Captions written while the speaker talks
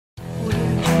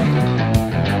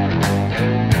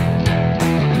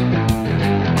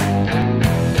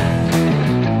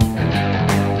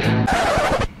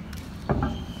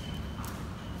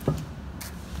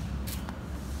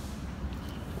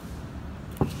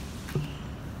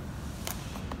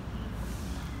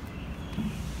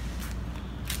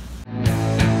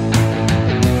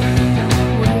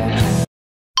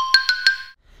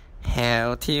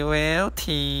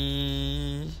Wealthy.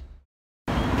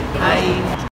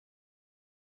 Hi.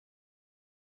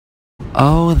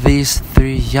 Oh, these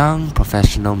three young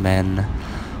professional men.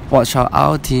 Watch how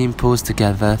our team pulls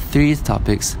together 3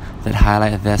 topics that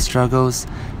highlight their struggles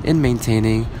in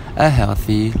maintaining a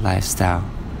healthy lifestyle.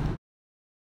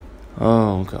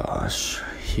 Oh gosh,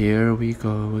 here we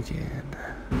go again.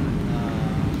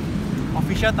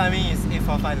 Official timing is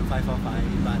 8:45 to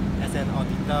 5:45, but as an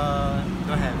auditor,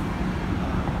 don't have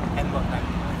end work time.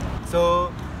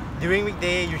 So during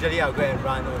weekday, usually I'll go and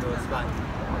run all those, but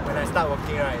when I start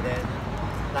working, right, then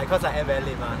cause I end very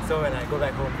late, so when I go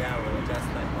back home, then I will just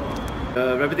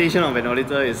The reputation of an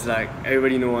auditor is like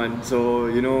everybody know one.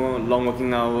 So long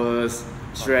working hours,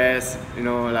 stress,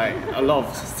 like a lot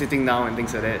of sitting down and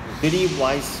things like that. Really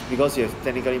wise because you have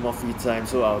technically more free time,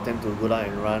 so I'll tend to go down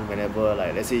and run whenever,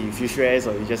 like let's say you feel stressed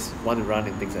or you just want to run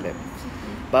and things like that.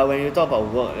 But when you talk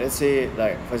about work, let's say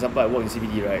for example I work in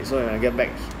CBD, right? So when I get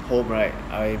back home, right,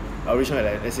 I'll reach home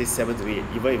at let's say 7 to 8,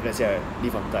 even if let's say I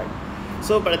leave on time.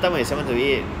 So by the time when it's 7 to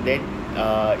 8, then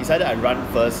it's either I run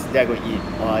first, then I go eat,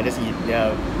 or I just eat.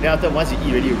 Then after once you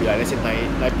eat already, it'll be like let's say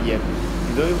 9 p.m.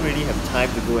 You don't really have time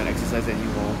to go and exercise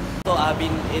anymore. So I've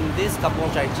been in this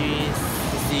Kampong Chai Chee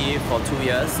CC for 2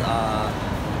 years.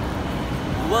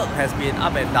 Work has been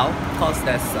up and down because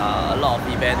there's a lot of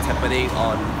events happening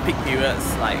on peak periods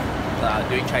like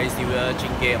during Chinese New Year,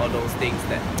 Chingay, all those things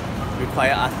that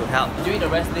require us to help. During the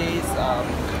rest days,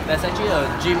 there's actually a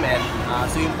gym and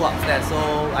swimming pool upstairs, so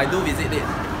I do visit it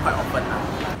quite often.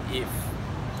 If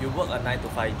you work a 9 to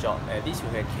 5 job, at least you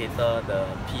can cater the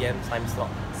PM time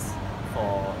slots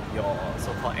for your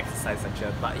so-called exercise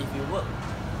section. But if you work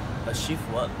a shift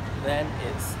work, then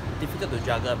it's difficult to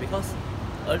juggle because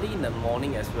early in the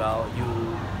morning as well,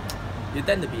 you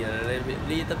tend to be a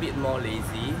little bit more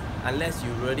lazy unless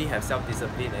you really have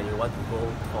self-discipline and you want to go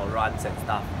for runs and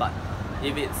stuff. But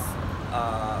if it's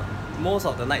most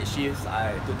of the night shifts,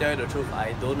 to tell you the truth,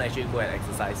 I don't actually go and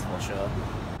exercise for sure.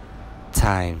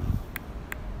 Time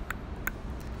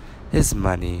is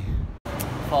money.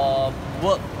 For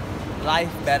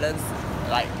work-life balance,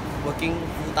 like working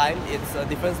full-time, it's a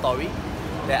different story.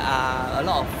 There are a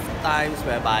lot of times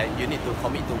whereby you need to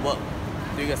commit to work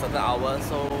during a certain hour,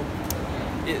 so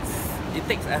it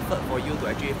takes effort for you to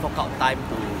actually fork out time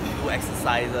to do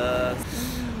exercises.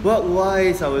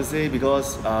 Work-wise, I would say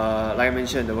because like I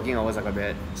mentioned, the working hours are quite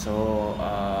bad. So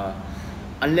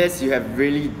unless you have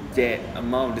really that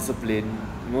amount of discipline,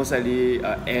 most likely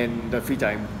and the free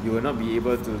time, you will not be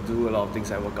able to do a lot of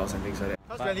things like workouts and things like that.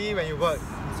 Because really when you work,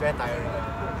 it's very tiring.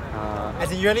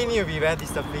 As in you really need to be very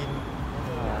disciplined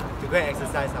to go and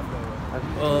exercise after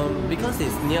work. Because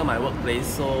it's near my workplace,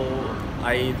 so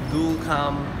I do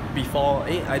come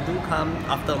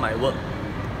after my work.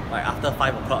 Like after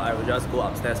 5 o'clock, I will just go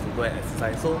upstairs to go and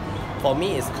exercise. So for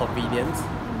me, it's convenient.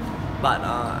 But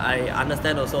I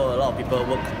understand also a lot of people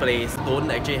workplace don't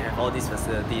actually have all these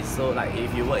facilities. So like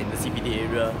if you work in the CBD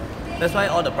area, that's why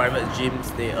all the private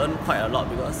gyms, they earn quite a lot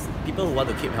because people who want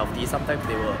to keep healthy, sometimes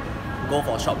they will go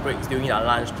for short breaks during their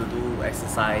lunch to do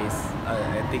exercise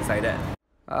and things like that.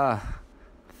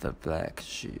 The black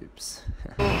sheeps.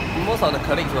 Most of the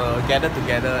colleagues will gather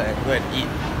together and go and eat,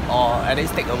 or at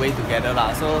least take away together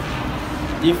lah. So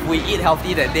if we eat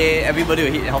healthy that day, everybody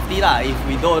will eat healthy lah. If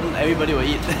we don't, everybody will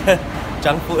eat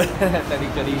junk food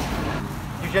technically.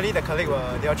 Usually the colleague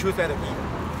they'll choose where to eat.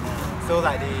 So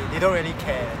like they don't really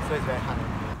care, so it's very hard.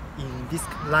 In this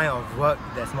line of work,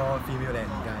 there's more female than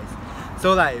guys.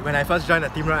 So like when I first joined the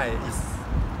team, right,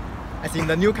 as in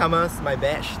the newcomers, my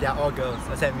batch, they are all girls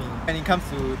except me. When it comes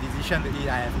to decision to eat,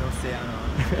 I have no say.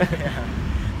 Yeah.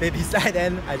 They decide,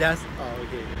 then I just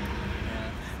okay.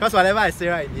 Because whatever I say,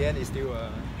 right, in the end, they still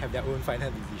have their own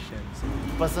final decisions.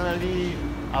 Personally,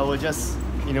 I will just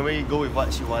in a way go with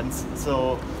what she wants.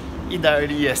 So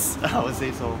indirectly, yes, I would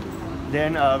say so.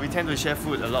 Then we tend to share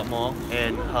food a lot more,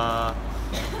 and her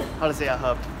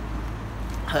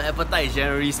appetite is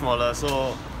generally smaller.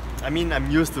 So I mean, I'm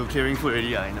used to clearing food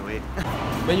already in a way.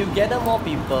 When you gather more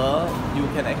people, you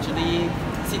can actually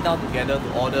sit down together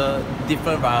to order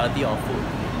different variety of food.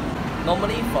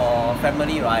 Normally for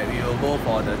family, right, we will go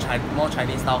for the more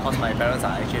Chinese style because my parents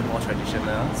are actually more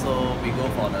traditional. So we go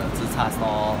for the zi char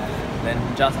stall, then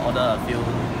just order a few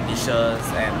dishes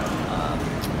and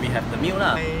we have the meal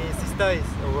lah. My sister is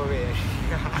overweight.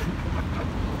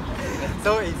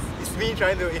 So it's me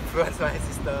trying to influence my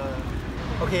sister.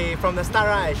 Okay, from the start,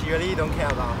 right, she really don't care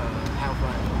about her health,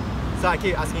 right? So I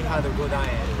keep asking her to go down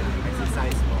and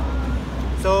exercise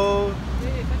more.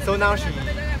 So now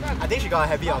I think she got a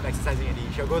habit of exercising already.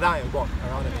 She'll go down and walk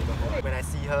around the neighborhood. When I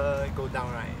see her go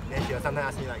down, right, then she'll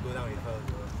sometimes ask me like go down with her.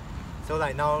 So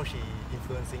like now she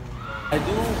influencing me more. I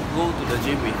do go to the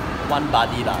gym with one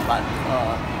buddy lah, but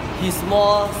he's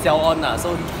more sell on lah,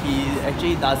 so he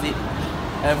actually does it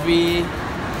every,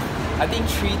 I think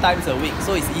 3 times a week.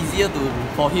 So it's easier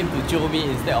for him to jio me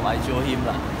instead of I jio him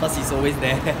lah, because he's always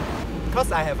there.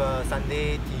 Because I have a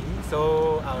Sunday team,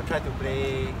 so I'll try to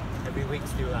play every week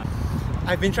still lah.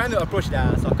 I've been trying to approach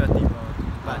their soccer team,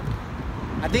 but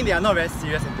I think they are not very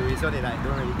serious into it, so they like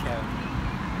don't really care.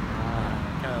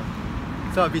 Kind of.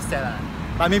 So a bit sad lah.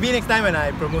 But maybe next time when I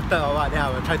promoted or what, then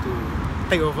I will try to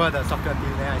take over the soccer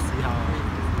team. Then I see how.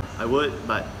 I would,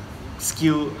 but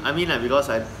skill. I mean, like because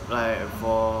I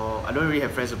don't really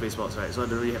have friends who play sports, right? So I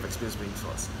don't really have experience playing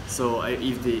sports. So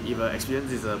if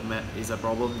experience is a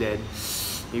problem, then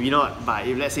maybe not. But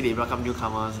if let's say they welcome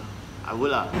newcomers, I would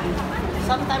lah.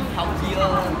 Sometimes healthier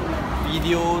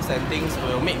videos and things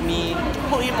will make me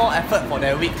put in more effort for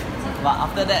that week. But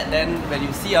after that, then when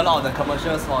you see a lot of the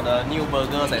commercials for the new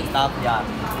burgers and stuff, yeah,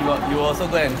 you also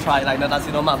go and try like the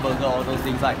Nasi Lemak burger, all those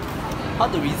things. Like, how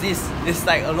to resist? It's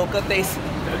like a local taste.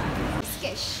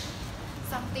 Sketch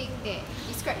something that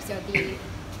describes your day.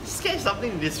 Sketch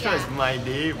something that describes my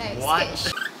day. Like What?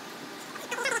 sketch.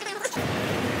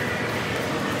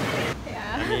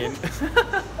 Yeah. I mean,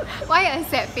 Why a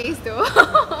sad face though?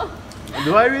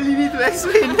 do I really need to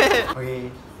explain that? Okay.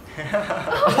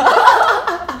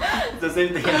 It's the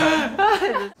same thing.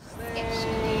 Sketch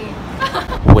day.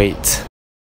 Wait.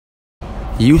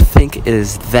 You think it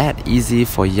is that easy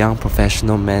for young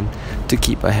professional men to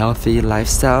keep a healthy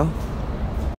lifestyle?